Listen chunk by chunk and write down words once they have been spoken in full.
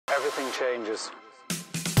everything changes.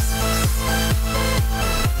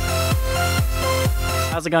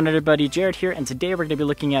 How's it going, everybody? Jared here, and today we're going to be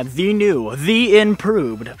looking at the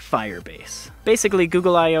improved Firebase. Basically,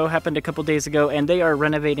 Google I/O happened a couple days ago, and they are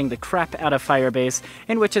renovating the crap out of Firebase,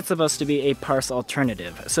 in which it's supposed to be a parse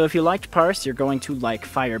alternative. So if you liked parse, you're going to like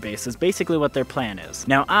Firebase, is basically what their plan is.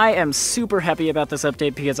 Now, I am super happy about this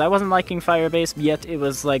update because I wasn't liking Firebase, yet it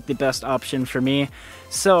was like the best option for me.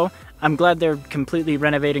 So I'm glad they're completely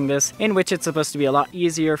renovating this, in which it's supposed to be a lot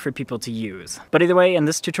easier for people to use. But either way, in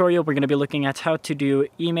this tutorial, we're going to be looking at how to do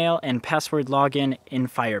email and password login in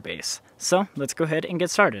Firebase. So let's go ahead and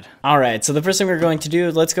get started. Alright, so the first thing we're going to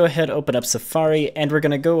do, let's go ahead, open up Safari, and we're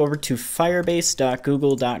going to go over to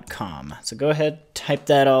firebase.google.com. So go ahead, type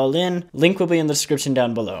that all in. Link will be in the description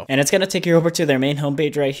down below. And it's going to take you over to their main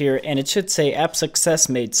homepage right here, and it should say App Success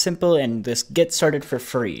Made Simple and this Get Started for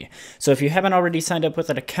Free. So if you haven't already signed up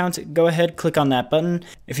with an account, go ahead, click on that button.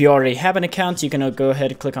 If you already have an account, you can go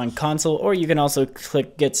ahead and click on Console, or you can also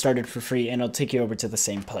click Get Started for Free, and it'll take you over to the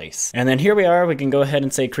same place. And then here we are, we can go ahead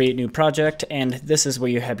and say Create New Project, and this is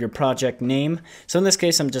where you have your project name. So in this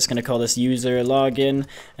case, I'm just going to call this user login,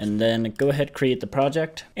 and then go ahead, create the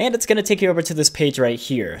project. And it's going to take you over to this page right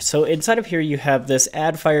here. So inside of here, you have this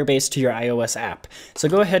Add Firebase to your iOS app. So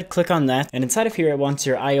go ahead, click on that, and inside of here, it wants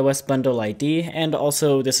your iOS bundle ID, and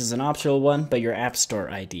also this is an optional one, but your App Store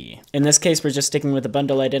ID. In this case, we're just sticking with the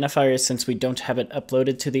bundle identifier since we don't have it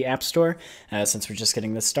uploaded to the App Store, since we're just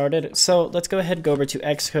getting this started. So let's go ahead, go over to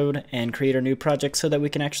Xcode and create our new project so that we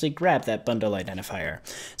can actually grab that bundle identifier.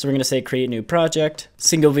 So we're going to say create new project,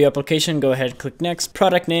 single view application, go ahead, click next.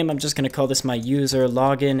 Product name, I'm just going to call this my user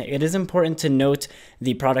login. It is important to note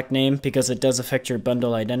the product name because it does affect your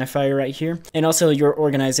bundle identifier right here. And also your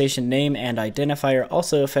organization name and identifier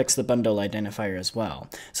also affects the bundle identifier as well.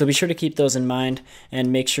 So be sure to keep those in mind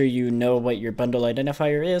and make sure you know what your bundle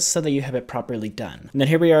identifier is so that you have it properly done. And then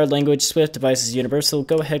here we are, language Swift, devices universal.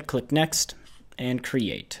 Go ahead, click next and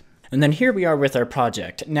create. And then here we are with our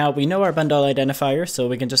project. Now we know our bundle identifier, so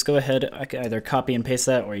we can just go ahead, I can either copy and paste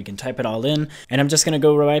that, or you can type it all in. And I'm just gonna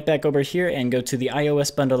go right back over here and go to the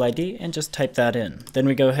iOS bundle ID and just type that in. Then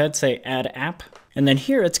we go ahead, say add app. And then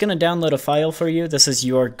here it's gonna download a file for you. This is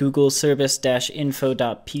your Google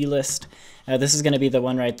service-info.plist. This is going to be the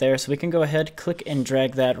one right there, so we can go ahead, click and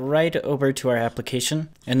drag that right over to our application.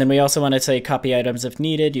 And then we also want to say copy items if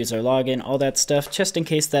needed, user login, all that stuff, just in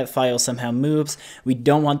case that file somehow moves. We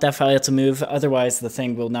don't want that file to move, otherwise the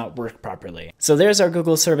thing will not work properly. So there's our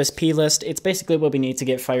Google Service plist. It's basically what we need to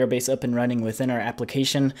get Firebase up and running within our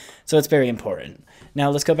application, so it's very important. Now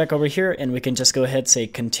let's go back over here and we can just go ahead, say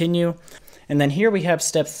continue. And then here we have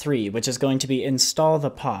step 3, which is going to be install the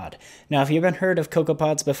pod. Now, if you haven't heard of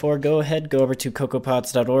CocoaPods before, go ahead, go over to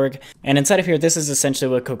cocoapods.org. And inside of here, this is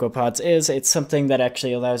essentially what CocoaPods is. It's something that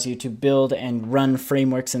actually allows you to build and run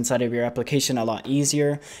frameworks inside of your application a lot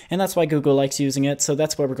easier. And that's why Google likes using it. So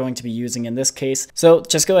that's what we're going to be using in this case. So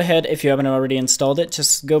just go ahead, if you haven't already installed it,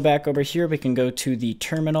 just go back over here. We can go to the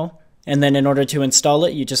terminal. And then in order to install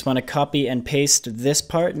it, you just want to copy and paste this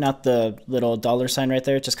part, not the little $sign right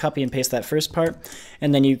there. Just copy and paste that first part,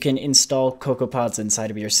 and then you can install CocoaPods inside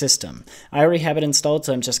of your system. I already have it installed,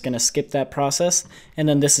 so I'm just going to skip that process, and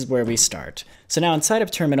then this is where we start. So now inside of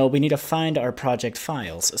terminal, we need to find our project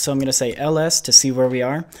files. So I'm going to say ls to see where we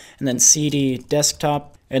are, and then cd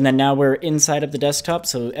desktop. And then now we're inside of the desktop,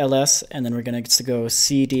 so ls, and then we're going to go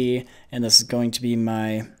cd, and this is going to be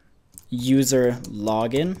my user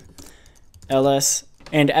login. ls,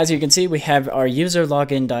 and as you can see, we have our user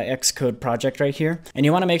login.xcode project right here, and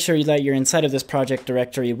you want to make sure that you're inside of this project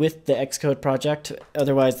directory with the Xcode project,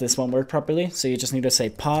 otherwise this won't work properly. So you just need to say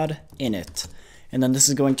pod init, and then this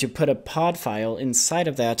is going to put a pod file inside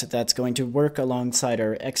of that that's going to work alongside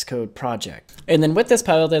our Xcode project. And then with this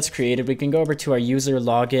file that's created, we can go over to our user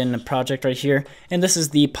login project right here, and this is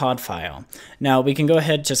the pod file. Now we can go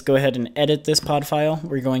ahead and edit this pod file.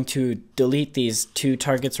 We're going to delete these 2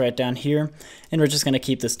 targets right down here, and we're just going to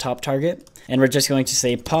keep this top target, and we're just going to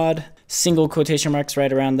say pod, single quotation marks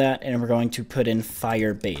right around that, and we're going to put in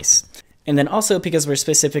Firebase. And then also, because we're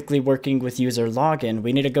specifically working with user login,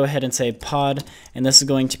 we need to go ahead and say pod, and this is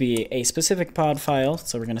going to be a specific pod file,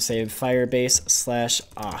 so we're going to say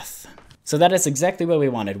firebase/auth. So that is exactly what we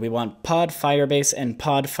wanted. We want pod Firebase and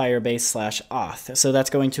pod Firebase/auth. So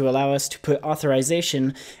that's going to allow us to put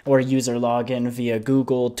authorization or user login via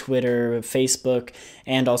Google, Twitter, Facebook,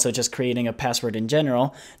 and also just creating a password in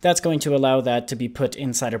general. That's going to allow that to be put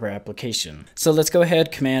inside of our application. So let's go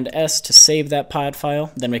ahead, Command S to save that pod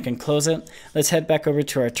file. Then we can close it. Let's head back over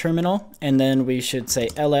to our terminal, and then we should say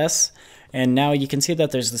ls. And now you can see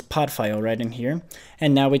that there's this pod file right in here.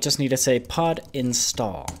 And now we just need to say pod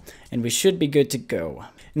install, and we should be good to go.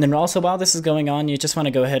 And then also, while this is going on, you just want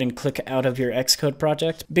to go ahead and click out of your Xcode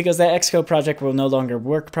project, because that Xcode project will no longer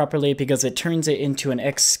work properly because it turns it into an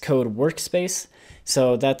Xcode workspace.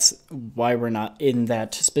 So that's why we're not in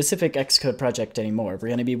that specific Xcode project anymore. We're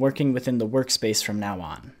going to be working within the workspace from now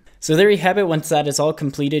on. So there you have it. Once that is all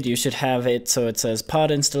completed, you should have it so it says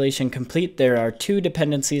pod installation complete. There are 2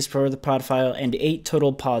 dependencies for the pod file and 8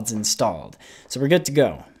 total pods installed. So we're good to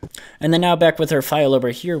go. And then now back with our file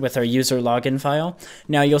over here with our user login file.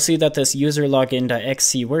 Now you'll see that this user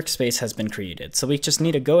login.xc workspace has been created. So we just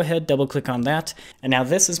need to go ahead, double click on that. And now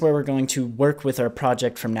this is where we're going to work with our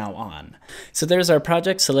project from now on. So there's our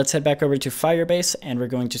project. So let's head back over to Firebase and we're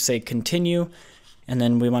going to say continue. And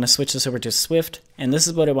then we want to switch this over to Swift, and this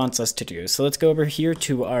is what it wants us to do. So let's go over here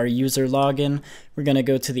to our user login. We're going to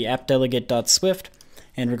go to the appdelegate.swift,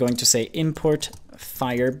 and we're going to say import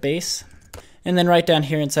Firebase. And then right down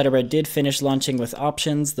here inside of our did finish launching with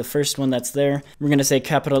options, the first one that's there, we're going to say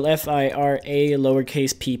capital FIRA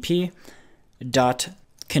lowercase pp dot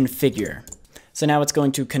configure. So now it's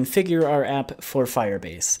going to configure our app for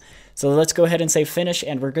Firebase. So let's go ahead and say finish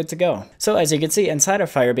and we're good to go. So as you can see inside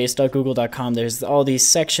of firebase.google.com, there's all these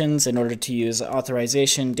sections in order to use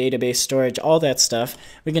authorization, database storage, all that stuff.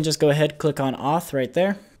 We can just go ahead, click on auth right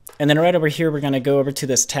there. And then right over here, we're going to go over to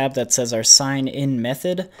this tab that says our sign in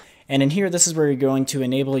method. And in here, this is where you're going to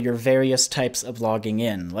enable your various types of logging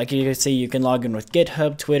in. Like you can see, you can log in with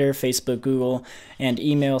GitHub, Twitter, Facebook, Google, and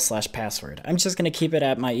email/password. I'm just going to keep it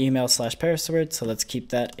at my email/password, so let's keep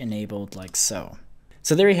that enabled like so.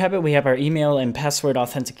 So there you have it, we have our email and password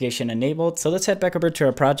authentication enabled. So let's head back over to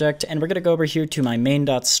our project and we're going to go over here to my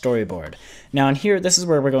main.storyboard. Now in here, this is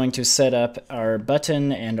where we're going to set up our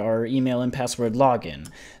button and our email and password login.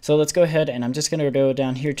 So let's go ahead and I'm just going to go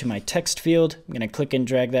down here to my text field. I'm going to click and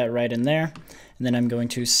drag that right in there. And then I'm going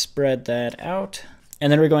to spread that out.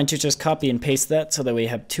 And then we're going to just copy and paste that so that we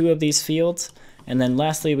have 2 of these fields. And then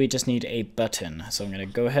lastly, we just need a button. So I'm going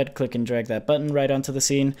to go ahead, click and drag that button right onto the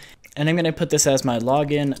scene. And I'm going to put this as my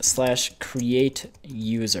login/create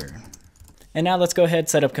user. And now let's go ahead,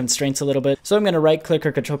 set up constraints a little bit. So I'm going to right click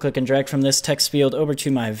or control click and drag from this text field over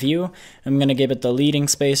to my view. I'm going to give it the leading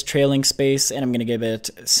space, trailing space, and I'm going to give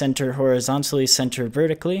it center horizontally, center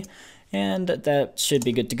vertically. And that should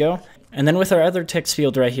be good to go. And then with our other text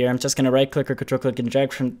field right here, I'm just going to right click or control click and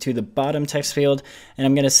drag from to the bottom text field, and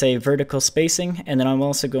I'm going to say vertical spacing, and then I'm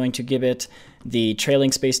also going to give it the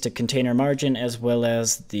trailing space to container margin as well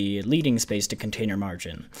as the leading space to container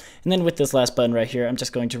margin. And then with this last button right here, I'm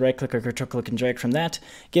just going to right click or control click and drag from that,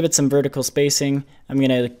 give it some vertical spacing. I'm going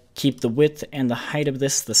to keep the width and the height of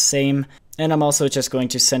this the same. And I'm also just going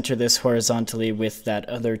to center this horizontally with that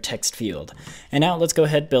other text field. And now let's go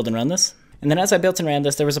ahead, build and run this. And then as I built and ran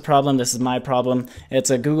this, there was a problem. This is my problem. It's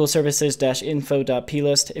a Google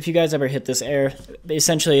services-info.plist. If you guys ever hit this error,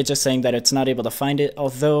 essentially it's just saying that it's not able to find it,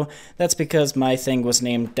 although that's because my thing was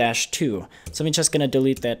named -2. So I'm just going to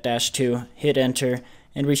delete that -2, hit enter,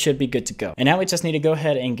 and we should be good to go. And now we just need to go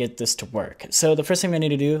ahead and get this to work. So the first thing we need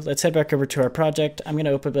to do, let's head back over to our project. I'm going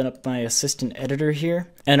to open up my assistant editor here,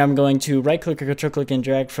 and I'm going to right click or control click and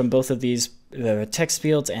drag from both of these text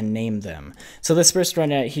fields and name them. So this first one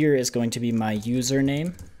right here is going to be my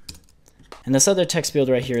username, and this other text field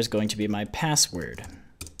right here is going to be my password.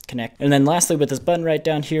 Connect. And then lastly, with this button right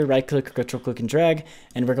down here, right click or control click and drag,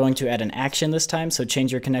 and we're going to add an action this time, so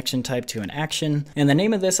change your connection type to an action. And the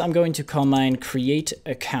name of this, I'm going to call mine create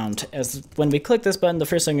account, as when we click this button, the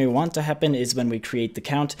first thing we want to happen is when we create the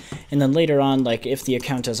account, and then later on, like if the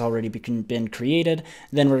account has already been created,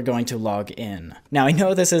 then we're going to log in. Now I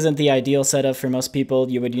know this isn't the ideal setup for most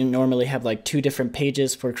people. You would normally have like 2 different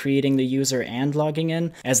pages for creating the user and logging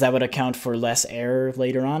in, as that would account for less error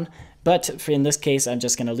later on. But in this case, I'm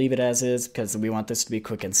just going to leave it as is because we want this to be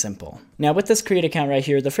quick and simple. Now with this create account right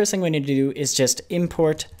here, the first thing we need to do is just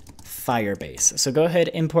import Firebase. So go ahead,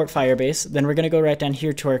 import Firebase. Then we're going to go right down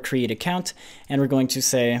here to our create account, and we're going to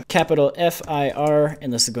say capital FIR,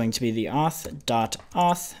 and this is going to be the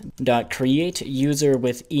auth.create user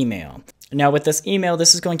with email. Now with this email,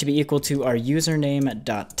 this is going to be equal to our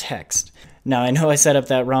username.text. Now I know I set up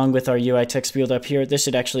that wrong with our UI text field up here. This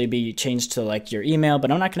should actually be changed to like your email, but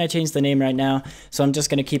I'm not going to change the name right now. So I'm just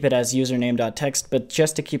going to keep it as username.text, but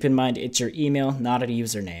just to keep in mind, it's your email, not a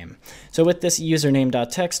username. So with this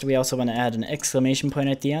username.text, we also want to add an exclamation point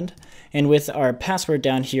at the end. And with our password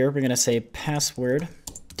down here, we're going to say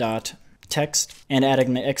password.text and add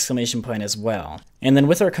an exclamation point as well. And then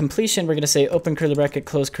with our completion, we're going to say open curly bracket,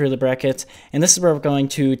 close curly bracket. And this is where we're going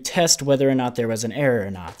to test whether or not there was an error or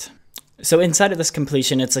not. So inside of this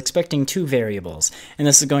completion, it's expecting two variables, and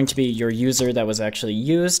this is going to be your user that was actually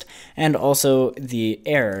used, and also the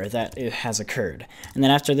error that has occurred. And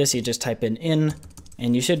then after this, you just type in,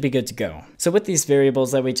 and you should be good to go. So with these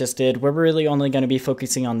variables that we just did, we're really only going to be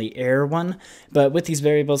focusing on the error one, but with these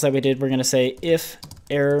variables that we did, we're going to say if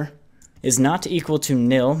error is not equal to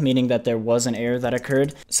nil, meaning that there was an error that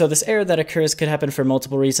occurred. So this error that occurs could happen for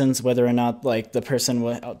multiple reasons, whether or not like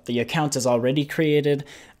the account is already created,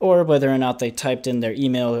 or whether or not they typed in their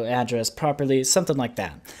email address properly, something like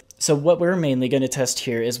that. So what we're mainly going to test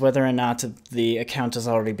here is whether or not the account has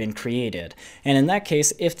already been created. And in that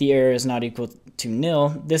case, if the error is not equal to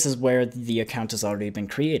nil, this is where the account has already been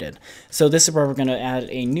created. So this is where we're going to add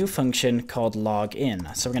a new function called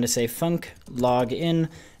login. So we're going to say func login,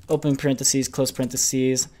 open parentheses, close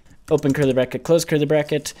parentheses, open curly bracket, close curly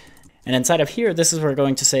bracket. And inside of here, this is where we're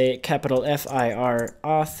going to say capital FIR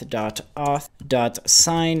auth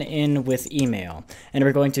sign in with email. And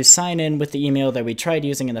we're going to sign in with the email that we tried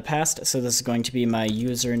using in the past. So this is going to be my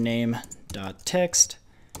username.text,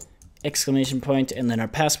 exclamation point, and then our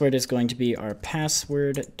password is going to be our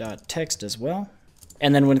password.text as well.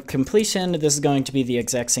 And then with completion, this is going to be the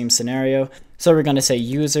exact same scenario. So we're going to say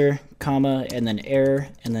user, comma, and then error,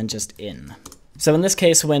 and then just in. So in this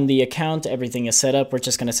case, when the account, everything is set up, we're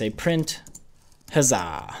just going to say print,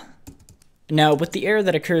 huzzah. Now, with the error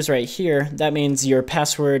that occurs right here, that means your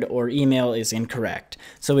password or email is incorrect.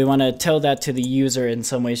 So we want to tell that to the user in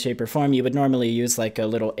some way, shape, or form. You would normally use like a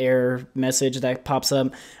little error message that pops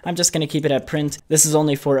up. I'm just going to keep it at print. This is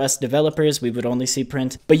only for us developers. We would only see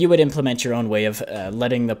print, but you would implement your own way of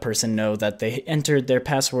letting the person know that they entered their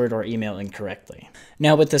password or email incorrectly.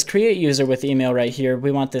 Now, with this create user with email right here,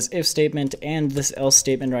 we want this if statement and this else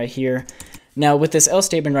statement right here. Now with this else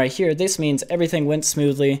statement right here, this means everything went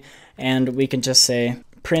smoothly, and we can just say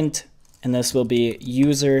print, and this will be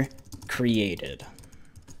user created.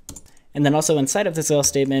 And then also inside of this else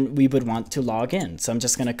statement, we would want to log in. So I'm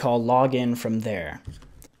just going to call login from there.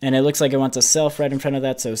 And it looks like it wants a self right in front of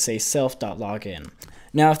that, so say self.login.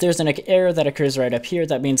 Now if there's an error that occurs right up here,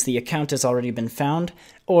 that means the account has already been found,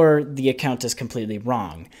 or the account is completely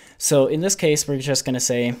wrong. So in this case, we're just going to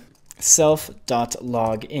say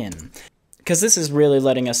self.login. Because this is really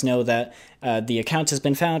letting us know that the account has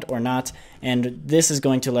been found or not, and this is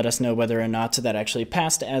going to let us know whether or not that actually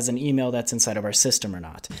passed as an email that's inside of our system or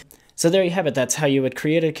not. So there you have it. That's how you would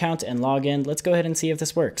create an account and log in. Let's go ahead and see if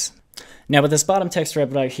this works. Now with this bottom text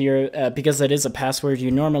right here, because that is a password, you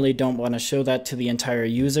normally don't want to show that to the entire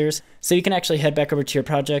users. So you can actually head back over to your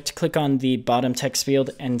project, click on the bottom text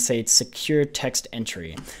field, and say secure text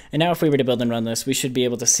entry. And now if we were to build and run this, we should be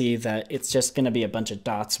able to see that it's just going to be a bunch of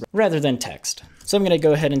dots rather than text. So I'm going to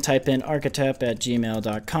go ahead and type in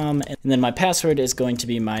archetapp@gmail.com, and then my password is going to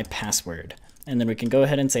be my password. And then we can go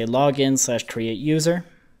ahead and say login/create user.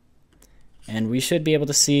 And we should be able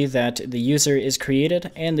to see that the user is created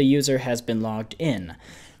and the user has been logged in.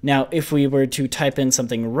 Now, if we were to type in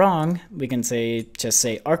something wrong, we can just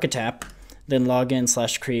say archetapp, then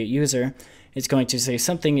login/create user. It's going to say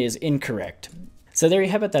something is incorrect. So there you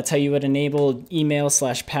have it. That's how you would enable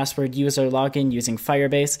email/password user login using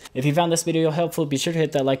Firebase. If you found this video helpful, be sure to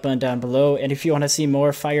hit that like button down below. And if you want to see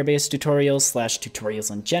more Firebase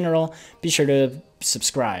tutorials/tutorials in general, be sure to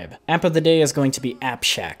subscribe. App of the day is going to be App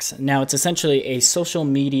Shacks. Now it's essentially a social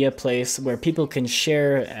media place where people can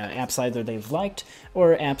share apps either they've liked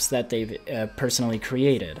or apps that they've personally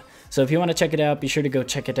created. So if you want to check it out, be sure to go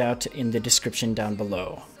check it out in the description down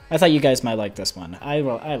below. I thought you guys might like this one. I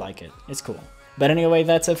like it. It's cool. But anyway,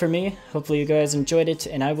 that's it for me. Hopefully you guys enjoyed it,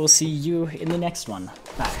 and I will see you in the next one.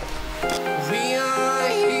 Bye.